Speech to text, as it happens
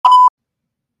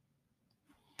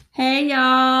Hey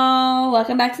y'all,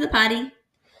 welcome back to the potty.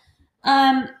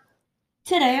 Um,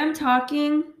 Today I'm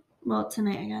talking, well,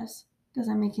 tonight I guess, because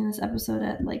I'm making this episode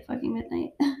at like fucking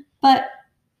midnight. But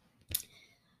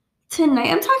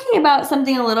tonight I'm talking about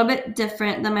something a little bit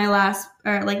different than my last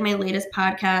or like my latest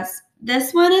podcast.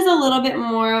 This one is a little bit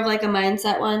more of like a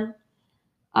mindset one.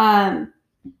 Um,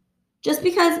 just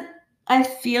because I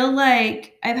feel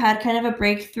like I've had kind of a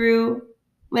breakthrough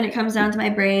when it comes down to my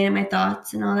brain and my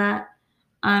thoughts and all that.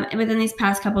 And within these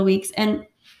past couple weeks, and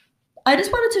I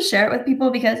just wanted to share it with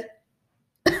people because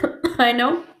I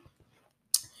know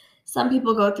some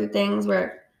people go through things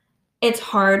where it's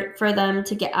hard for them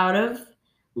to get out of,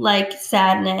 like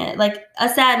sadness, like a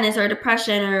sadness or a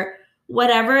depression or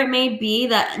whatever it may be,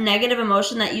 that negative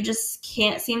emotion that you just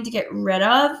can't seem to get rid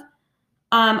of.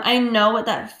 I know what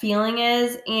that feeling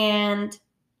is, and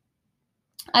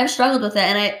I've struggled with it,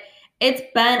 and I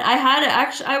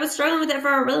was struggling with it for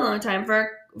a really long time,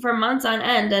 for months on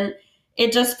end, and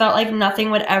it just felt like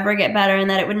nothing would ever get better, and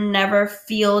that it would never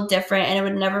feel different, and it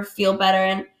would never feel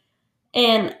better,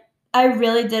 and I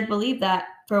really did believe that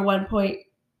for one point,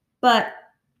 but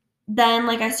then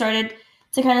like I started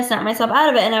to kind of snap myself out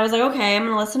of it, and I was like, okay, I'm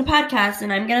gonna listen to podcasts,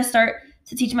 and I'm gonna start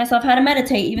to teach myself how to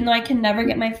meditate, even though I can never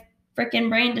get my freaking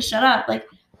brain to shut up. Like,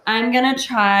 I'm gonna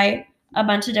try a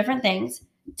bunch of different things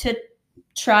to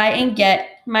try and get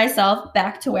myself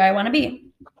back to where I want to be.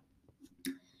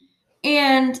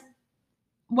 And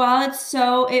while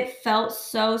it felt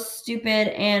so stupid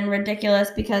and ridiculous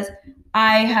because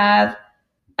I have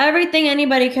everything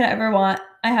anybody could ever want.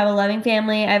 I have a loving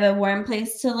family. I have a warm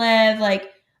place to live.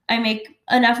 Like, I make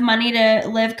enough money to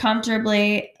live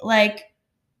comfortably. Like,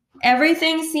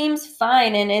 everything seems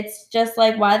fine, and it's just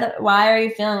like, why are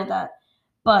you feeling like that?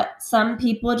 But some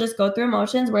people just go through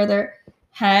emotions where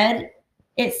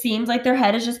it seems like their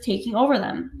head is just taking over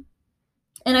them.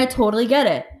 And I totally get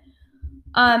it.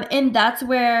 And that's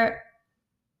where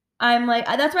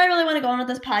that's where I really want to go on with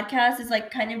this podcast, is like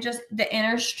kind of just the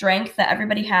inner strength that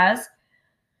everybody has.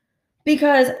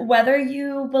 Because whether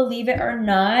you believe it or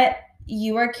not,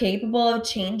 you are capable of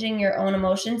changing your own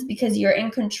emotions because you're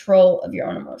in control of your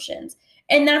own emotions.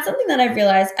 And that's something that I've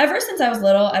realized ever since I was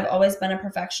little. I've always been a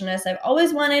perfectionist. I've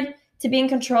always wanted to be in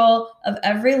control of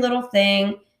every little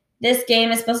thing. This game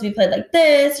is supposed to be played like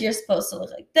this. You're supposed to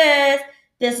look like this.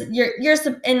 You're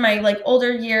in my like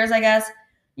older years, I guess.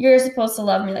 You're supposed to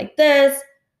love me like this.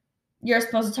 You're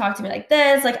supposed to talk to me like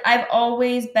this. Like, I've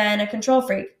always been a control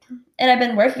freak. And I've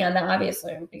been working on that,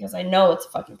 obviously, because I know it's a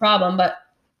fucking problem. But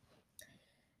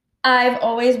I've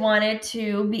always wanted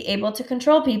to be able to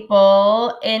control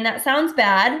people. And that sounds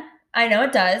bad. I know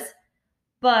it does.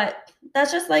 But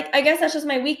that's just like, I guess that's just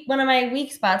one of my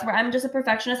weak spots, where I'm just a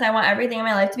perfectionist. I want everything in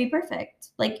my life to be perfect,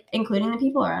 like including the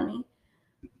people around me.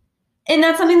 And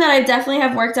that's something that I definitely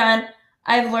have worked on.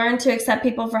 I've learned to accept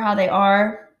people for how they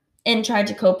are and tried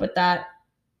to cope with that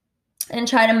and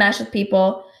try to mesh with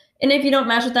people. And if you don't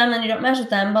mesh with them, then you don't mesh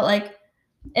with them. But like,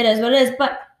 it is what it is.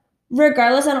 But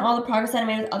regardless on all the progress that I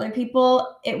made with other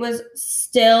people, it was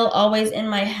still always in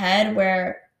my head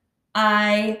where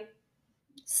I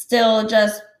still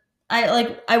just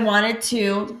I wanted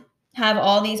to have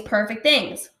all these perfect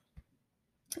things.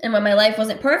 And when my life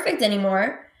wasn't perfect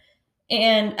anymore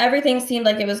and everything seemed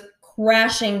like it was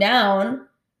crashing down,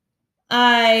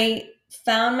 I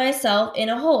found myself in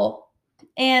a hole.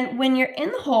 And when you're in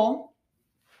the hole,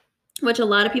 which a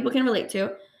lot of people can relate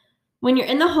to, when you're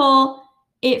in the hole,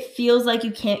 it feels like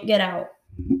you can't get out.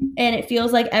 And it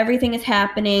feels like everything is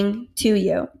happening to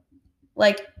you.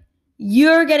 Like,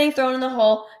 you're getting thrown in the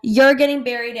hole, you're getting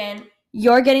buried in,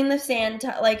 you're getting the sand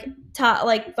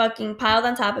fucking piled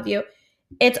on top of you.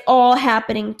 It's all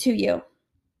happening to you.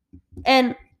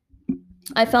 And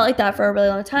I felt like that for a really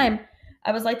long time.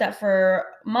 I was like that for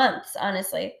months,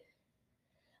 honestly.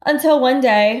 Until one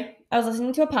day, I was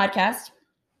listening to a podcast.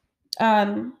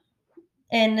 And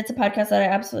it's a podcast that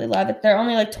I absolutely love. They're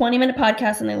only like 20-minute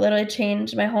podcasts, and they literally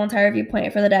changed my whole entire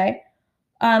viewpoint for the day.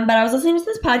 But I was listening to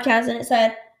this podcast, and it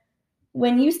said,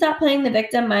 when you stop playing the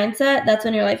victim mindset, that's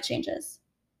when your life changes.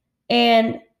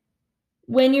 And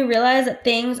when you realize that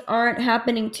things aren't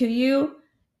happening to you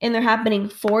and they're happening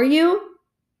for you,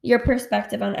 your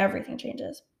perspective on everything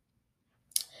changes.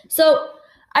 So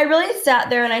I really sat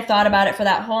there and I thought about it for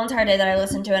that whole entire day that I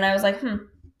listened to, and I was like,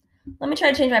 let me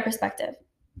try to change my perspective.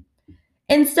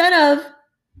 Instead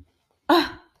of,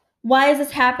 why is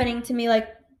this happening to me? Like,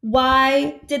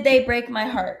 why did they break my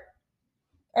heart?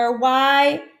 Or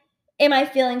why am I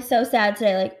feeling so sad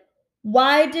today? Like,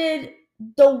 why did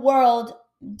the world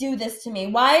do this to me?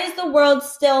 Why is the world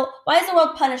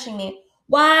punishing me?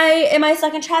 Why am I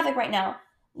stuck in traffic right now?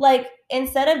 like,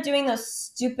 instead of doing those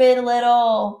stupid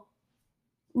little,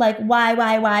 like,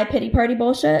 why pity party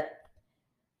bullshit,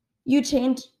 you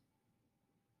change.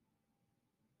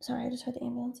 Sorry, I just heard the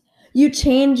ambulance. You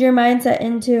change your mindset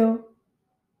into,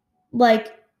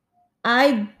 like,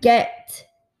 I get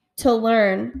to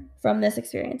learn from this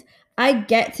experience. I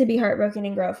get to be heartbroken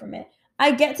and grow from it.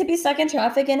 I get to be stuck in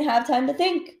traffic and have time to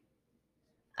think.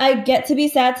 I get to be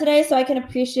sad today so I can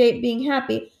appreciate being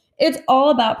happy. It's all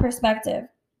about perspective.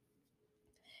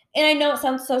 And I know it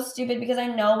sounds so stupid because I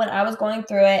know when I was going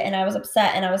through it and I was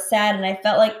upset and I was sad and I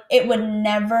felt like it would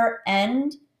never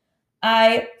end,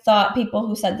 I thought people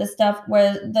who said this stuff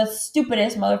were the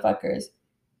stupidest motherfuckers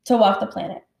to walk the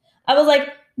planet. I was like,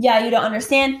 yeah, you don't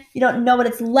understand. You don't know what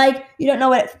it's like. You don't know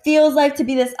what it feels like to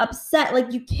be this upset.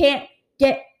 Like, you can't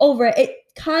get over it.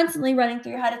 It's constantly running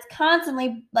through your head. It's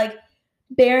constantly, like,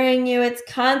 burying you. It's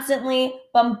constantly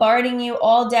bombarding you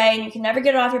all day, and you can never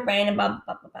get it off your brain and blah,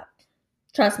 blah, blah, blah.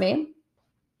 Trust me.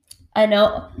 I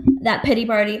know that pity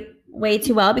party way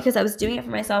too well because I was doing it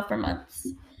for myself for months.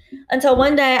 Until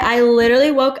one day I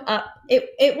literally woke up.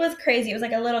 It was crazy. It was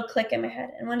like a little click in my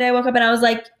head. And one day I woke up and I was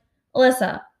like,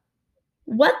 Alyssa,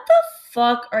 what the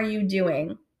fuck are you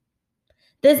doing?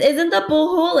 This isn't the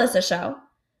Boohoo Alyssa show.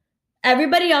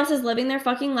 Everybody else is living their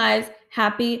fucking lives,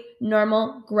 happy,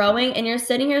 normal, growing, and you're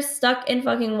sitting here stuck in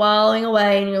fucking wallowing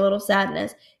away in your little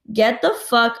sadness. Get the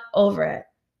fuck over it.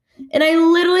 And I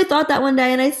literally thought that one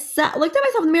day, and I looked at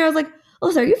myself in the mirror. I was like,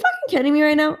 Alyssa, are you fucking kidding me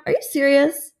right now? Are you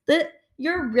serious? That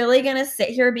you're really gonna sit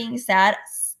here being sad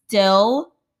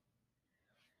still?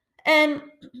 And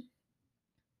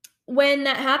when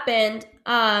that happened,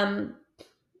 it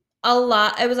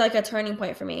was like a turning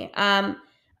point for me.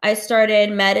 I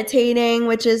started meditating,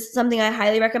 which is something I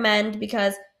highly recommend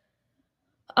because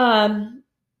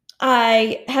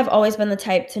I have always been the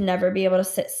type to never be able to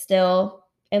sit still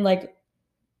and like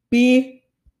be.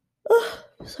 Oh,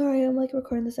 sorry, I'm like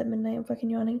recording this at midnight. I'm fucking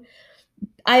yawning.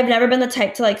 I've never been the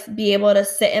type to like be able to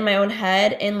sit in my own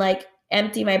head and like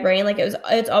empty my brain. Like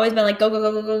it's always been like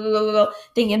go,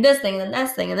 thinking this thing and then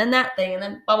this thing and then that thing and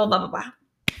then blah, blah, blah, blah,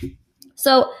 blah.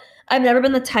 So I've never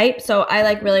been the type. So I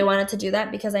like really wanted to do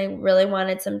that because I really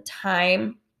wanted some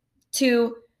time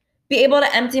to be able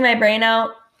to empty my brain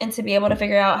out and to be able to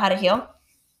figure out how to heal.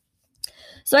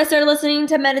 So I started listening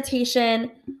to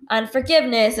meditation on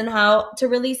forgiveness and how to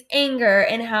release anger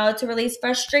and how to release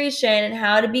frustration and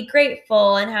how to be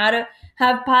grateful and how to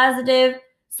have positive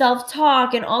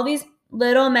self-talk, and all these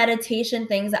little meditation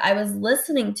things that I was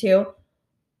listening to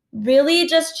really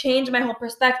just changed my whole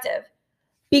perspective.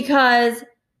 Because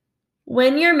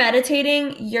when you're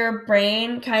meditating, your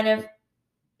brain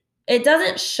it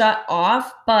doesn't shut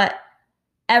off, but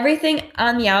everything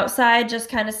on the outside just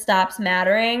kind of stops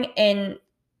mattering. And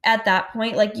at that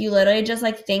point, like, you literally just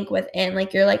like think within,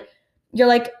 like you're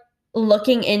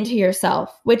looking into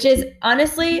yourself, which is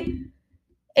honestly,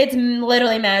 it's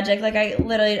literally magic. Like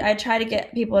I try to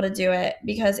get people to do it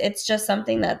because it's just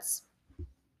something that's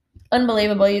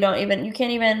unbelievable. You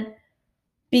can't even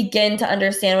begin to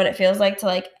understand what it feels like to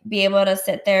like be able to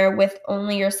sit there with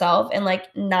only yourself and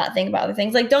like not think about other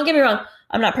things. Like, don't get me wrong,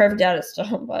 I'm not perfect at it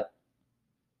still,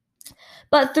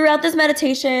 but throughout this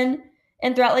meditation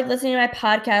and throughout like listening to my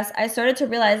podcast, I started to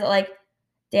realize that like,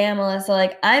 damn, Alyssa,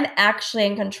 like I'm actually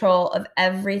in control of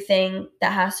everything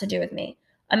that has to do with me.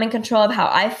 I'm in control of how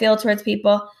I feel towards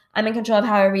people. I'm in control of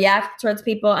how I react towards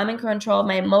people. I'm in control of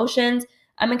my emotions.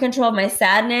 I'm in control of my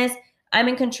sadness. I'm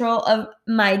in control of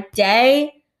my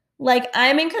day. Like,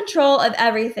 I'm in control of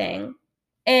everything.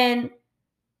 And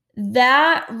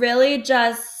that really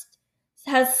just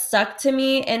has stuck to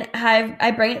me, and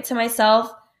I bring it to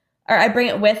myself, or I bring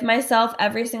it with myself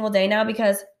every single day now,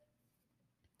 because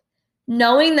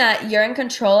knowing that you're in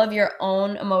control of your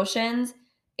own emotions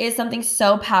is something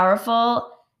so powerful,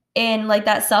 and like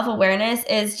that self-awareness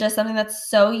is just something that's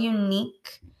so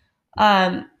unique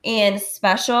and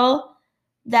special,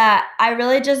 that I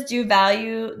really just do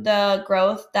value the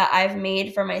growth that I've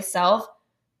made for myself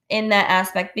in that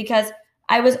aspect, because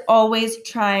I was always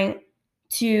trying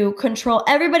to control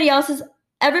everybody else's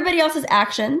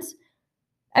actions,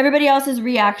 everybody else's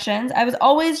reactions. I was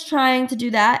always trying to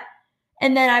do that.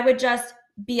 And then I would just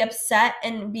be upset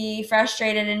and be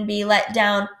frustrated and be let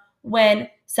down when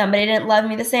somebody didn't love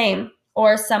me the same,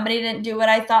 or somebody didn't do what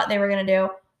I thought they were going to do,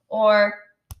 or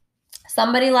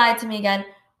somebody lied to me again.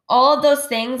 All of those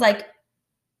things, like,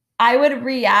 I would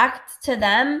react to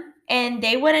them, and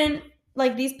they wouldn't,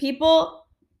 like, these people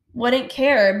wouldn't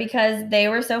care because they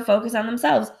were so focused on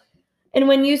themselves. And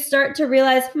when you start to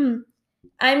realize,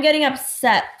 I'm getting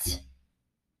upset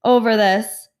over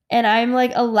this, And I'm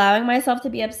like allowing myself to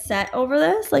be upset over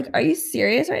this. Like, are you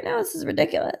serious right now? This is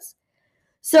ridiculous.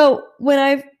 So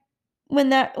when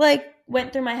that like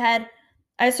went through my head,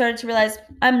 I started to realize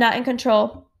I'm not in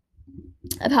control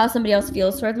of how somebody else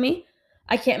feels towards me.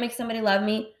 I can't make somebody love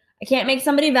me. I can't make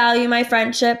somebody value my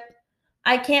friendship.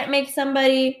 I can't make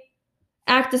somebody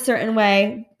act a certain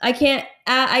way. I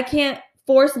can't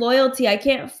force loyalty. I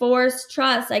can't force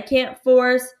trust. I can't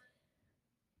force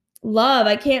love.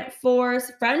 I can't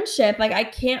force friendship. Like, I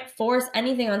can't force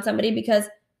anything on somebody because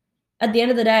at the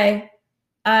end of the day,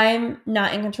 I'm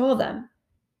not in control of them.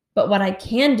 But what I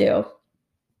can do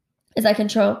is I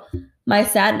control my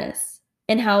sadness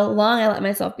and how long I let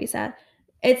myself be sad.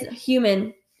 It's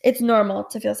human. It's normal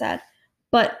to feel sad,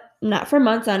 but not for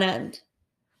months on end.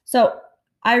 So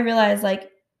I realized,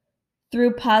 like,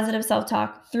 through positive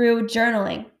self-talk, through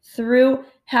journaling, through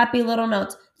happy little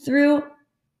notes, through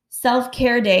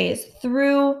self-care days,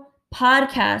 through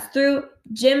podcasts, through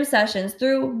gym sessions,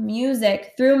 through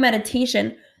music, through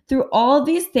meditation, through all of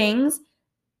these things,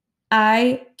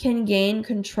 I can gain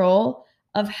control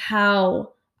of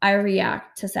how I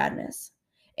react to sadness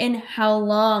and how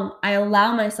long I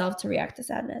allow myself to react to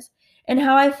sadness and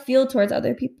how I feel towards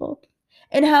other people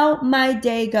and how my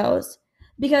day goes.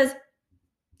 Because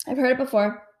I've heard it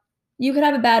before. You could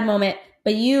have a bad moment,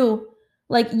 but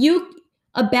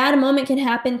a bad moment can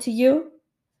happen to you,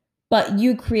 but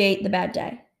you create the bad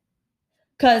day.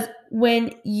 Because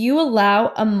when you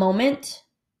allow a moment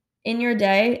in your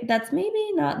day that's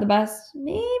maybe not the best,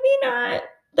 maybe not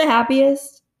the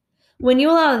happiest, when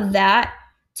you allow that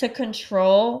to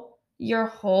control your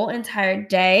whole entire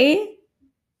day,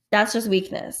 that's just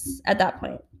weakness at that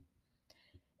point.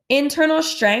 Internal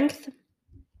strength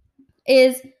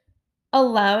is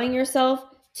allowing yourself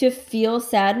to feel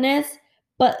sadness,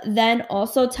 but then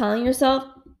also telling yourself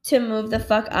to move the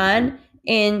fuck on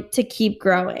and to keep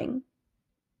growing.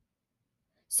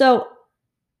 So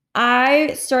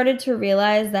I started to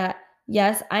realize that,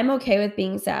 yes, I'm okay with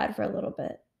being sad for a little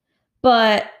bit,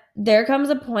 but there comes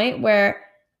a point where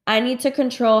I need to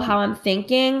control how I'm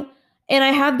thinking, and I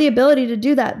have the ability to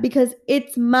do that because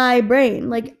it's my brain.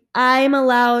 Like, I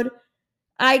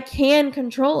can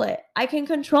control it. I can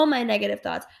control my negative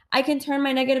thoughts. I can turn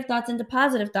my negative thoughts into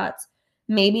positive thoughts.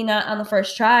 Maybe not on the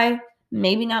first try,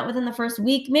 maybe not within the first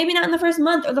week, maybe not in the first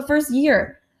month or the first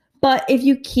year. But if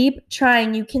you keep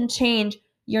trying, you can change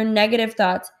your negative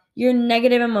thoughts, your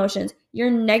negative emotions, your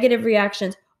negative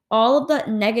reactions. All of that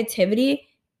negativity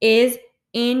is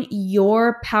in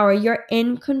your power. You're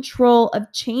in control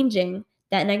of changing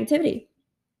that negativity.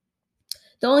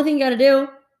 The only thing you got to do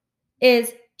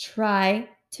is try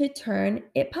to turn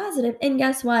it positive. And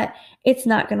guess what? It's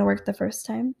not going to work the first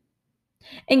time.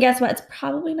 And guess what? It's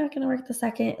probably not going to work the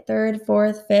second, third,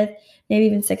 fourth, fifth, maybe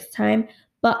even sixth time.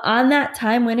 But on that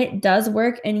time when it does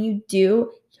work and you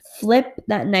do flip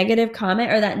that negative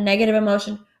comment or that negative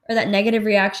emotion or that negative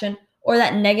reaction or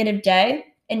that negative day,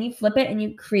 and you flip it and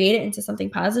you create it into something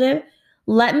positive,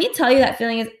 let me tell you, that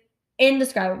feeling is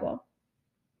indescribable.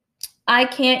 I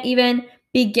can't even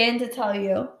begin to tell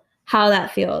you how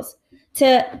that feels.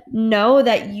 To know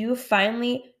that you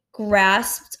finally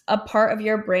grasped a part of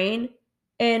your brain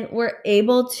and were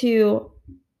able to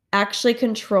actually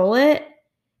control it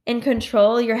and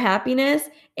control your happiness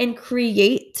and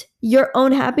create your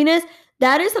own happiness,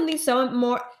 that is something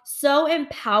so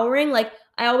empowering. Like,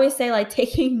 I always say, like,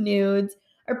 taking nudes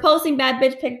or posting bad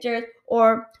bitch pictures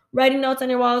or writing notes on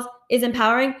your walls is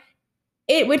empowering.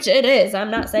 Which it is.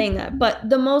 I'm not saying that. But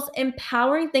the most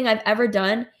empowering thing I've ever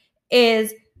done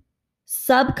is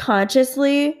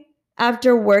subconsciously,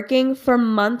 after working for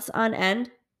months on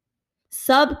end,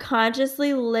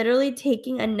 subconsciously literally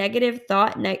taking a negative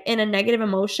thought and a negative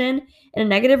emotion and a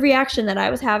negative reaction that I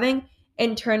was having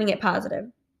and turning it positive.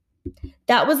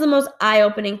 That was the most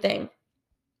eye-opening thing.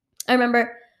 I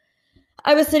remember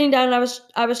I was sitting down and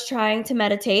I was trying to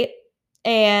meditate,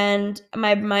 and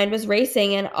my mind was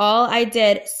racing, and all I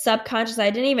did subconsciously, I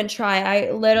didn't even try,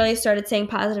 I literally started saying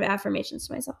positive affirmations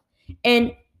to myself.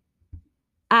 And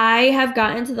I have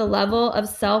gotten to the level of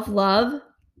self-love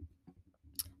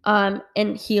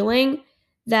and healing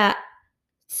that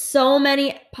so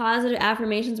many positive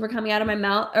affirmations were coming out of my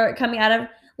mouth, or coming out of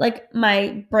like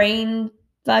my brain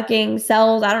fucking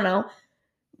cells, I don't know,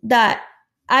 that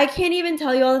I can't even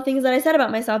tell you all the things that I said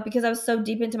about myself because I was so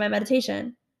deep into my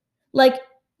meditation. Like,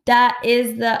 that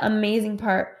is the amazing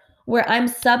part, where I'm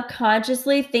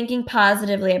subconsciously thinking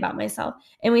positively about myself.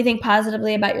 And when you think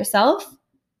positively about yourself,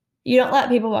 you don't let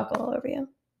people walk all over you.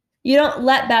 You don't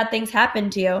let bad things happen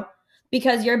to you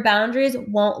because your boundaries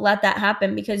won't let that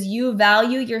happen, because you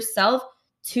value yourself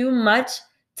too much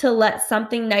to let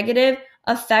something negative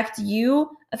affect you,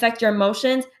 affect your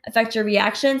emotions, affect your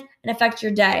reactions, and affect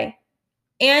your day.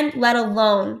 And let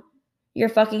alone your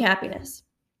fucking happiness.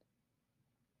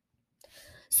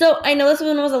 So I know this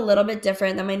one was a little bit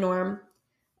different than my norm.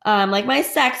 Like my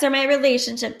sex or my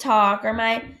relationship talk or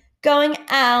my going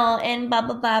out and blah,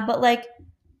 blah, blah. But like,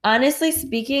 honestly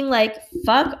speaking, like,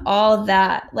 fuck all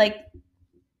that. Like,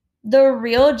 the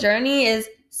real journey is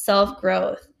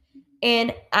self-growth.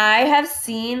 And I have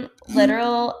seen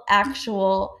literal,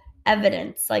 actual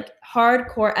evidence, like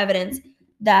hardcore evidence,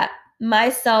 that my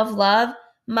self-love,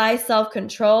 my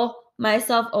self-control, my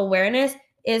self-awareness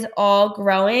is all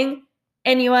growing.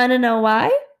 And you want to know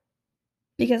why?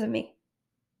 Because of me.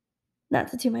 Not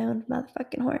to toot my own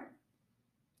motherfucking horn.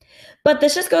 But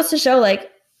this just goes to show,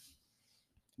 like,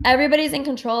 everybody's in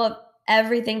control of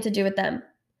everything to do with them.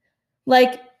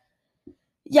 Like,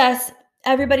 yes,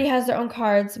 everybody has their own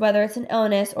cards, whether it's an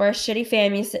illness or a shitty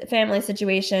family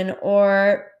situation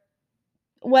or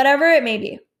whatever it may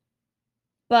be.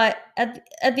 But at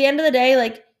the end of the day,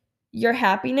 like, your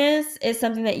happiness is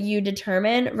something that you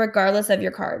determine regardless of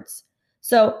your cards.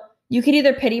 So you could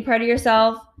either pity party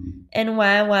yourself and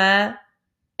wah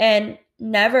and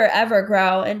never ever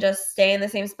grow and just stay in the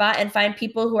same spot and find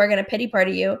people who are going to pity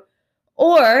party you,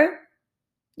 or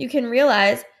you can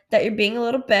realize that you're being a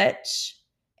little bitch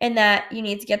and that you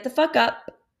need to get the fuck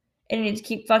up and you need to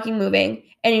keep fucking moving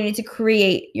and you need to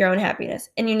create your own happiness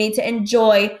and you need to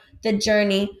enjoy the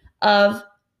journey of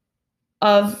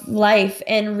life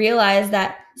and realize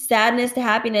that sadness to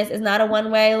happiness is not a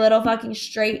one-way little fucking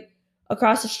straight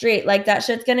across the street. Like, that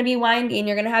shit's gonna be windy and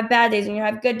you're gonna have bad days and you're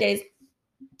gonna have good days.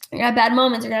 You're gonna have bad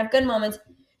moments, you're gonna have good moments.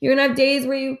 You're gonna have days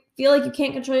where you feel like you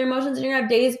can't control your emotions, and you're gonna have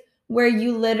days where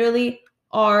you literally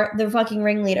are the fucking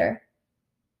ringleader.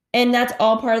 And that's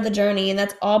all part of the journey, and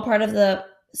that's all part of the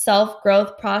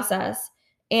self-growth process.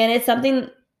 And it's something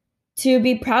to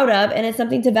be proud of, and it's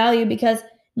something to value, because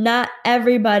not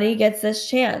everybody gets this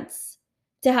chance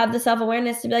to have the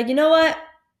self-awareness to be like, you know what?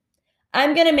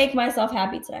 I'm going to make myself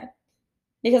happy today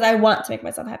because I want to make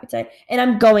myself happy today, and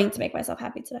I'm going to make myself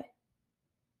happy today.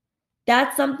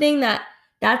 That's something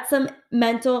that's some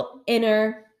mental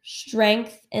inner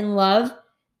strength and love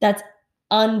that's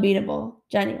unbeatable,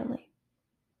 genuinely.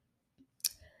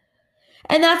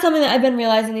 And that's something that I've been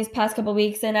realizing these past couple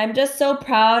weeks, and I'm just so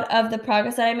proud of the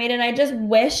progress that I made, and I just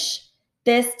wish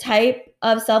this type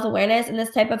of self-awareness and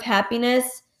this type of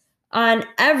happiness on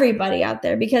everybody out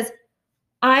there, because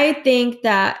I think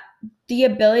that the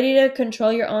ability to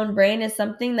control your own brain is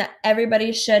something that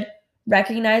everybody should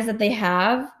recognize that they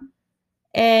have.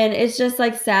 And it's just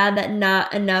like sad that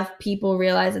not enough people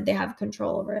realize that they have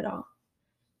control over it all.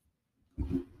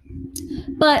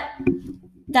 But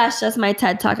that's just my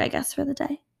TED Talk, I guess, for the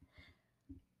day.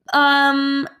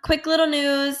 Quick little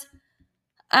news.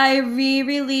 I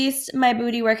re-released my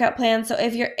booty workout plan. So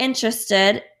if you're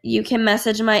interested, you can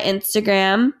message my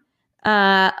Instagram,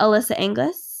 Alyssa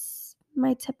Anglis.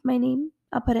 My name.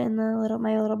 I'll put it in my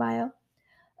little bio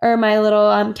or my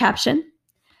little caption.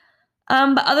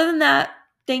 But other than that,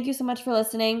 thank you so much for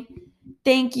listening.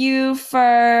 Thank you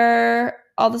for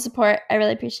all the support. I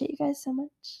really appreciate you guys so much.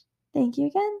 Thank you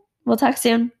again. We'll talk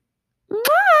soon.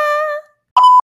 Mwah!